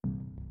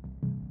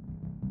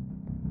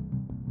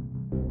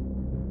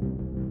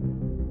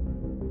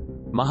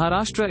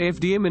Maharashtra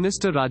FDA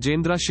Minister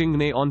Rajendra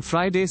Shingne on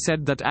Friday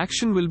said that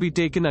action will be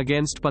taken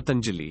against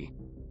Patanjali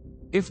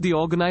if the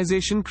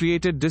organization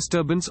created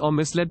disturbance or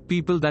misled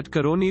people that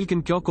Coronil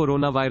can cure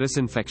coronavirus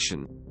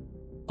infection.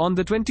 On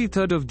the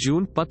 23rd of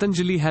June,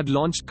 Patanjali had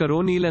launched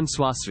Coronil and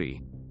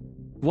Swasari,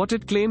 what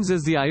it claims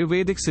is the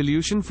Ayurvedic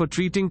solution for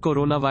treating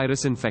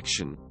coronavirus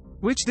infection,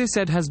 which they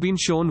said has been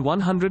shown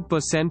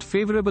 100%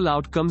 favorable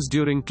outcomes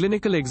during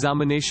clinical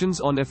examinations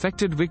on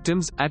affected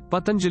victims at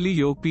Patanjali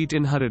Yogpeeth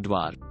in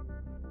Haridwar.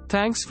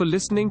 Thanks for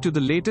listening to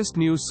the latest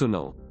news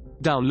Suno.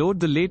 Download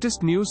the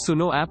latest news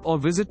Suno app or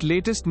visit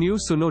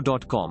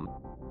latestnewsuno.com.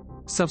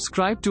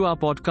 Subscribe to our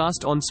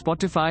podcast on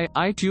Spotify,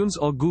 iTunes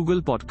or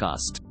Google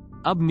Podcast.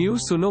 अब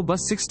news सुनो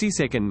बस 60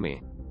 second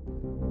में।